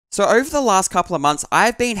So over the last couple of months,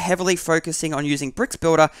 I've been heavily focusing on using Bricks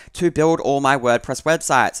Builder to build all my WordPress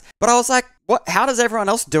websites. But I was like, what? How does everyone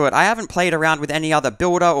else do it? I haven't played around with any other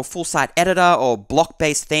builder or full site editor or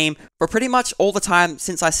block-based theme for pretty much all the time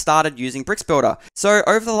since I started using Bricks Builder. So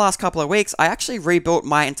over the last couple of weeks, I actually rebuilt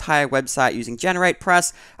my entire website using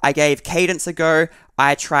GeneratePress. I gave Cadence a go.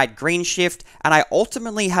 I tried GreenShift, and I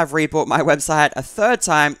ultimately have rebuilt my website a third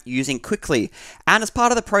time using Cwicly. And as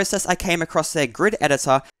part of the process, I came across their grid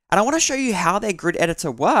editor, and I want to show you how their grid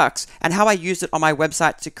editor works and how I used it on my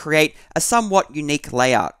website to create a somewhat unique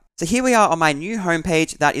layout. So here we are on my new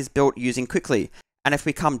homepage that is built using Cwicly. And if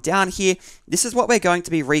we come down here, this is what we're going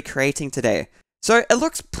to be recreating today. So it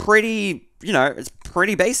looks pretty, it's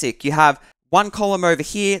pretty basic. You have one column over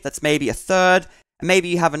here that's maybe a third, and maybe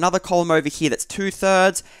you have another column over here that's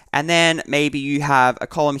 2/3, and then maybe you have a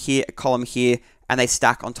column here, and they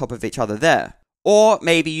stack on top of each other there. Or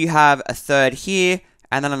maybe you have a third here,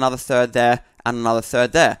 and then another third there, and another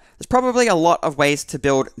third there. There's probably a lot of ways to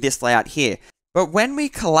build this layout here. But when we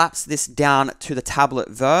collapse this down to the tablet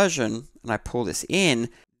version, and I pull this in,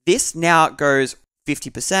 this now goes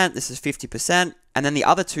 50%, this is 50%, and then the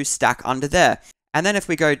other two stack under there. And then if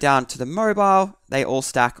we go down to the mobile, they all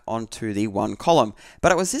stack onto the one column.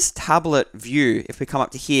 But it was this tablet view, if we come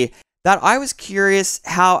up to here, that I was curious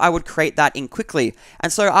how I would create that in Cwicly.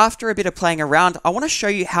 And so after a bit of playing around, I want to show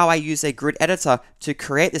you how I use a grid editor to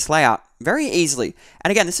create this layout very easily. And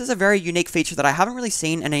again, this is a very unique feature that I haven't really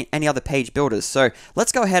seen in any other page builders. So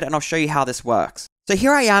let's go ahead and I'll show you how this works. So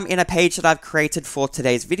here I am in a page that I've created for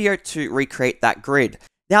today's video to recreate that grid.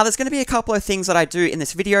 Now, there's going to be a couple of things that I do in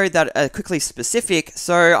this video that are Cwicly specific,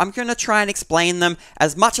 so I'm going to try and explain them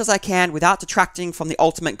as much as I can without detracting from the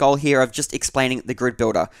ultimate goal here of just explaining the grid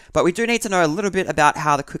builder. But we do need to know a little bit about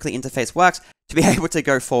how the Cwicly interface works to be able to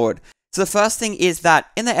go forward. So the first thing is that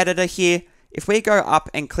in the editor here, if we go up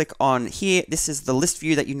and click on here, this is the list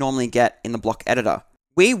view that you normally get in the block editor.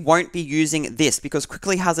 We won't be using this because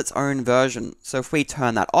Cwicly has its own version. So if we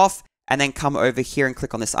turn that off, and then come over here and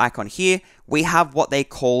click on this icon here, we have what they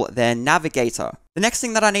call their navigator. The next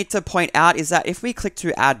thing that I need to point out is that if we click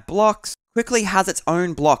to add blocks, Cwicly has its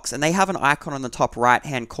own blocks, and they have an icon on the top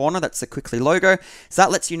right-hand corner that's the Cwicly logo. So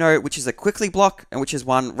that lets you know which is a Cwicly block and which is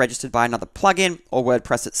one registered by another plugin or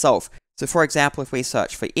WordPress itself. So for example, if we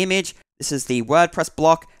search for image, this is the WordPress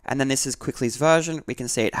block, and then this is Cwicly's version. We can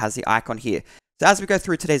see it has the icon here. So as we go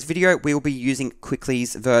through today's video, we will be using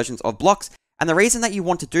Cwicly's versions of blocks. And the reason that you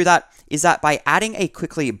want to do that is that by adding a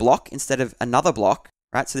Cwicly block instead of another block,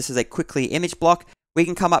 right? So this is a Cwicly image block. We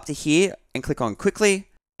can come up to here and click on Cwicly.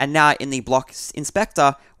 And now in the blocks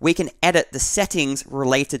inspector, we can edit the settings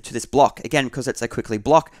related to this block. Again, because it's a Cwicly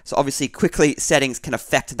block. So obviously Cwicly settings can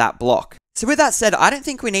affect that block. So with that said, I don't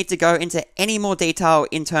think we need to go into any more detail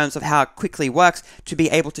in terms of how Cwicly works to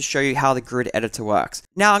be able to show you how the grid editor works.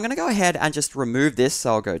 Now I'm going to go ahead and just remove this.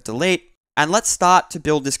 So I'll go delete. And let's start to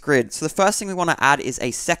build this grid. So the first thing we want to add is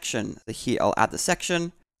a section. So here I'll add the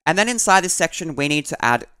section. And then inside this section, we need to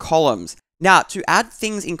add columns. Now, to add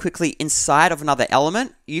things in Cwicly inside of another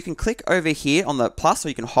element, you can click over here on the plus, or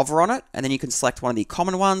you can hover on it, and then you can select one of the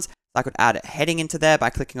common ones. So I could add a heading into there by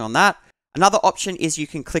clicking on that. Another option is you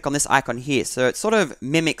can click on this icon here. So it sort of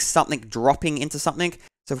mimics something dropping into something.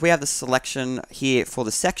 So if we have the selection here for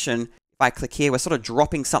the section, if I click here, we're sort of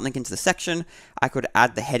dropping something into the section. I could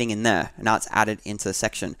add the heading in there, and now it's added into the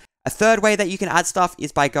section. A third way that you can add stuff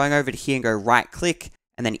is by going over to here and go right click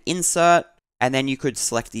and then insert, and then you could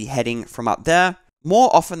select the heading from up there.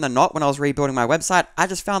 More often than not, when I was rebuilding my website, I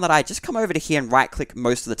just found that I just come over to here and right click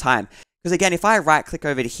most of the time. Because again, if I right click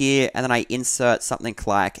over to here and then I insert something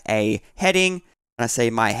like a heading, and I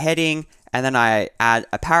say my heading, and then I add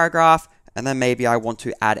a paragraph, and then maybe I want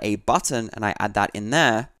to add a button and I add that in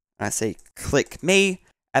there. I say click me,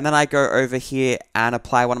 and then I go over here and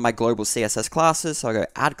apply one of my global CSS classes. So I go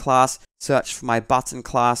add class, search for my button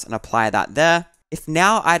class, and apply that there. If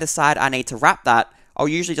now I decide I need to wrap that, I'll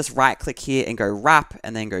usually just right click here and go wrap,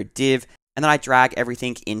 and then go div, and then I drag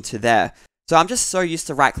everything into there. So I'm just so used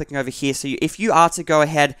to right clicking over here. So if you are to go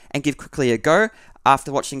ahead and give Cwicly a go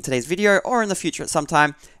after watching today's video or in the future at some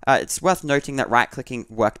time, it's worth noting that right clicking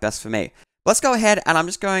worked best for me. Let's go ahead and I'm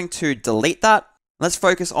just going to delete that. Let's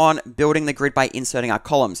focus on building the grid by inserting our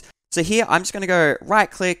columns. So here, I'm just going to go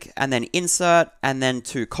right click and then insert and then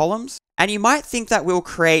 2 columns. And you might think that we'll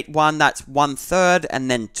create one that's 1/3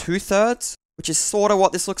 and then 2/3, which is sort of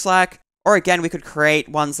what this looks like. Or again, we could create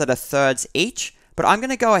ones that are thirds each, but I'm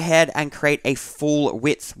going to go ahead and create a full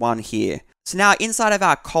width one here. So now inside of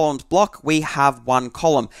our columns block, we have one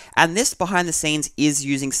column, and this behind the scenes is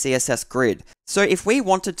using CSS grid. So if we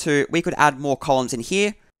wanted to, we could add more columns in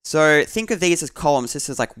here. So think of these as columns. This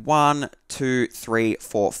is like 1, 2, 3,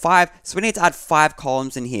 4, 5. So we need to add 5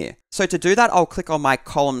 columns in here. So to do that, I'll click on my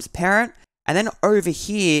columns parent. And then over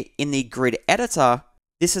here in the grid editor,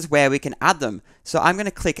 this is where we can add them. So I'm going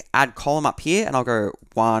to click add column up here and I'll go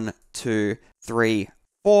 1, 2, 3,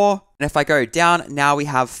 4. And if I go down, now we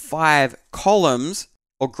have 5 columns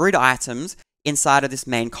or grid items inside of this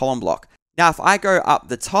main column block. Now, if I go up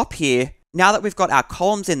the top here, now that we've got our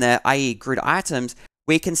columns in there, i.e. grid items,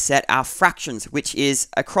 we can set our fractions, which is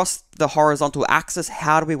across the horizontal axis.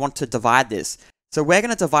 How do we want to divide this? So we're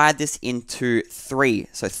going to divide this into 3,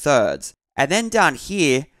 so thirds. And then down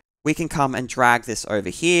here, we can come and drag this over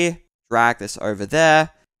here, drag this over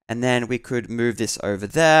there, and then we could move this over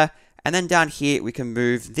there. And then down here, we can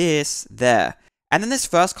move this there. And then this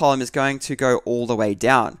first column is going to go all the way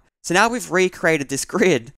down. So now we've recreated this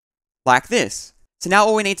grid like this. So now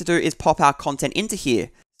all we need to do is pop our content into here.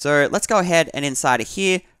 So let's go ahead and inside of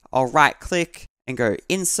here, I'll right click and go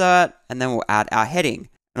insert, and then we'll add our heading.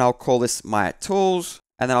 And I'll call this my tools,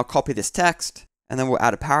 and then I'll copy this text, and then we'll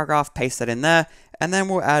add a paragraph, paste that in there, and then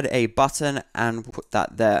we'll add a button and we'll put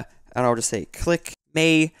that there. And I'll just say click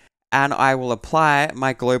me, and I will apply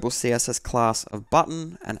my global CSS class of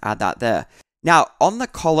button and add that there. Now on the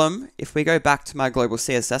column, if we go back to my global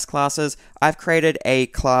CSS classes, I've created a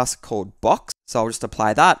class called box. So I'll just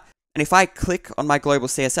apply that. And if I click on my global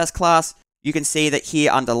CSS class, you can see that here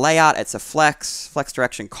under layout, it's a flex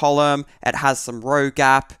direction column. It has some row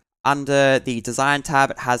gap. Under the design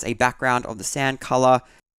tab, it has a background of the sand color.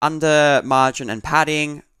 Under margin and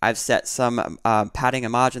padding, I've set some padding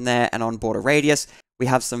and margin there, and on border radius, we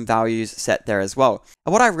have some values set there as well.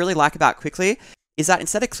 And what I really like about Cwicly is that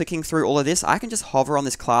instead of clicking through all of this, I can just hover on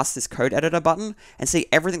this class, this code editor button, and see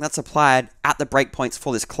everything that's applied at the breakpoints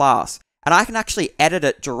for this class. And I can actually edit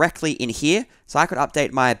it directly in here. So I could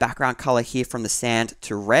update my background color here from the sand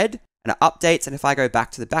to red, and it updates. And if I go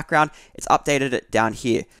back to the background, it's updated it down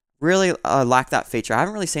here. Really like that feature. I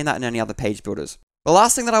haven't really seen that in any other page builders. The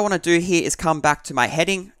last thing that I want to do here is come back to my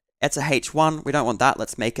heading. It's a H1. We don't want that.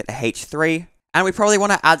 Let's make it a H3. And we probably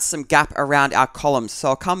want to add some gap around our columns. So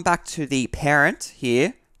I'll come back to the parent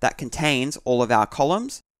here that contains all of our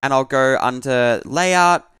columns. And I'll go under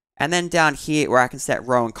layout. And then down here where I can set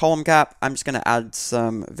row and column gap, I'm just going to add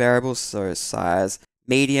some variables. So size,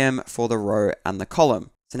 medium for the row and the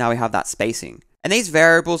column. So now we have that spacing. And these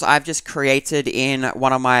variables I've just created in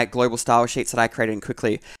one of my global style sheets that I created in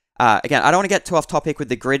Cwicly. Again, I don't want to get too off topic with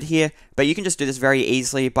the grid here, but you can just do this very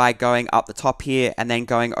easily by going up the top here and then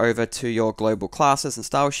going over to your global classes and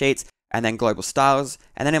style sheets and then global styles.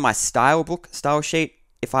 And then in my style book style sheet,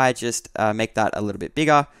 if I just make that a little bit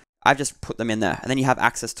bigger, I've just put them in there, and then you have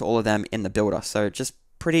access to all of them in the builder. So just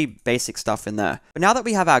pretty basic stuff in there. But now that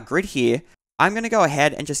we have our grid here, I'm going to go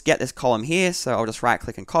ahead and just get this column here. So I'll just right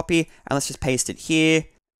click and copy, and let's just paste it here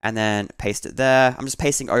and then paste it there. I'm just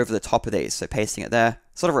pasting over the top of these. So pasting it there,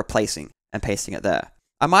 sort of replacing and pasting it there.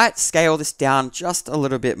 I might scale this down just a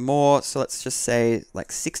little bit more. So let's just say like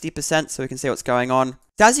 60% so we can see what's going on.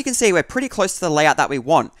 So as you can see, we're pretty close to the layout that we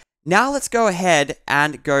want. Now let's go ahead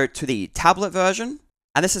and go to the tablet version.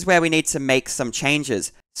 And this is where we need to make some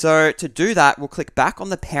changes. So to do that, we'll click back on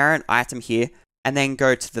the parent item here and then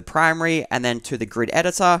go to the primary and then to the grid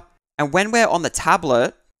editor. And when we're on the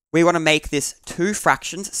tablet, we want to make this 2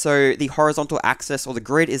 fractions. So the horizontal axis or the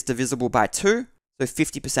grid is divisible by 2. So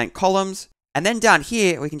 50% columns. And then down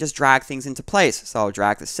here, we can just drag things into place. So I'll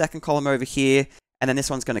drag the second column over here. And then this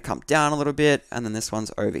one's going to come down a little bit. And then this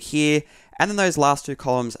one's over here. And then those last 2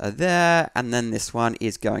 columns are there. And then this one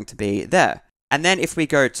is going to be there. And then if we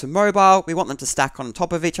go to mobile, we want them to stack on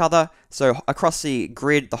top of each other. So across the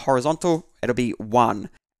grid, the horizontal, it'll be 1.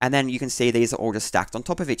 And then you can see these are all just stacked on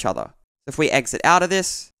top of each other. So if we exit out of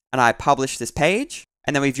this and I publish this page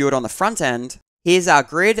and then we view it on the front end, here's our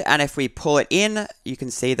grid. And if we pull it in, you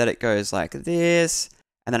can see that it goes like this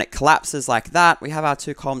and then it collapses like that. We have our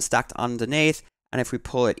 2 columns stacked underneath. And if we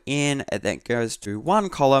pull it in, it then goes to 1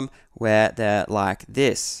 column where they're like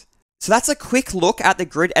this. So that's a quick look at the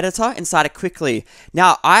grid editor inside of Cwicly.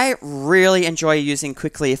 Now, I really enjoy using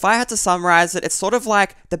Cwicly. If I had to summarize it, it's sort of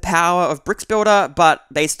like the power of Bricks Builder,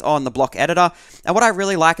 but based on the block editor. And what I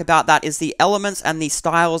really like about that is the elements and the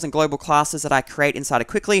styles and global classes that I create inside of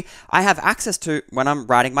Cwicly, I have access to when I'm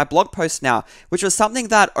writing my blog posts now, which was something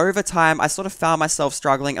that over time, I sort of found myself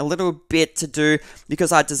struggling a little bit to do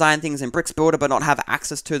because I designed things in Bricks Builder, but not have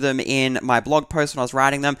access to them in my blog posts when I was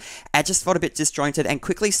writing them. I just felt a bit disjointed, and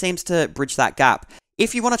Cwicly seems to bridge that gap.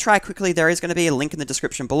 If you want to try Cwicly, there is going to be a link in the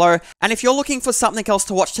description below. And if you're looking for something else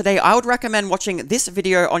to watch today, I would recommend watching this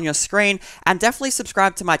video on your screen, and definitely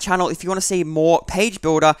subscribe to my channel if you want to see more page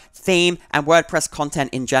builder, theme, and WordPress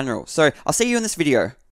content in general. So I'll see you in this video.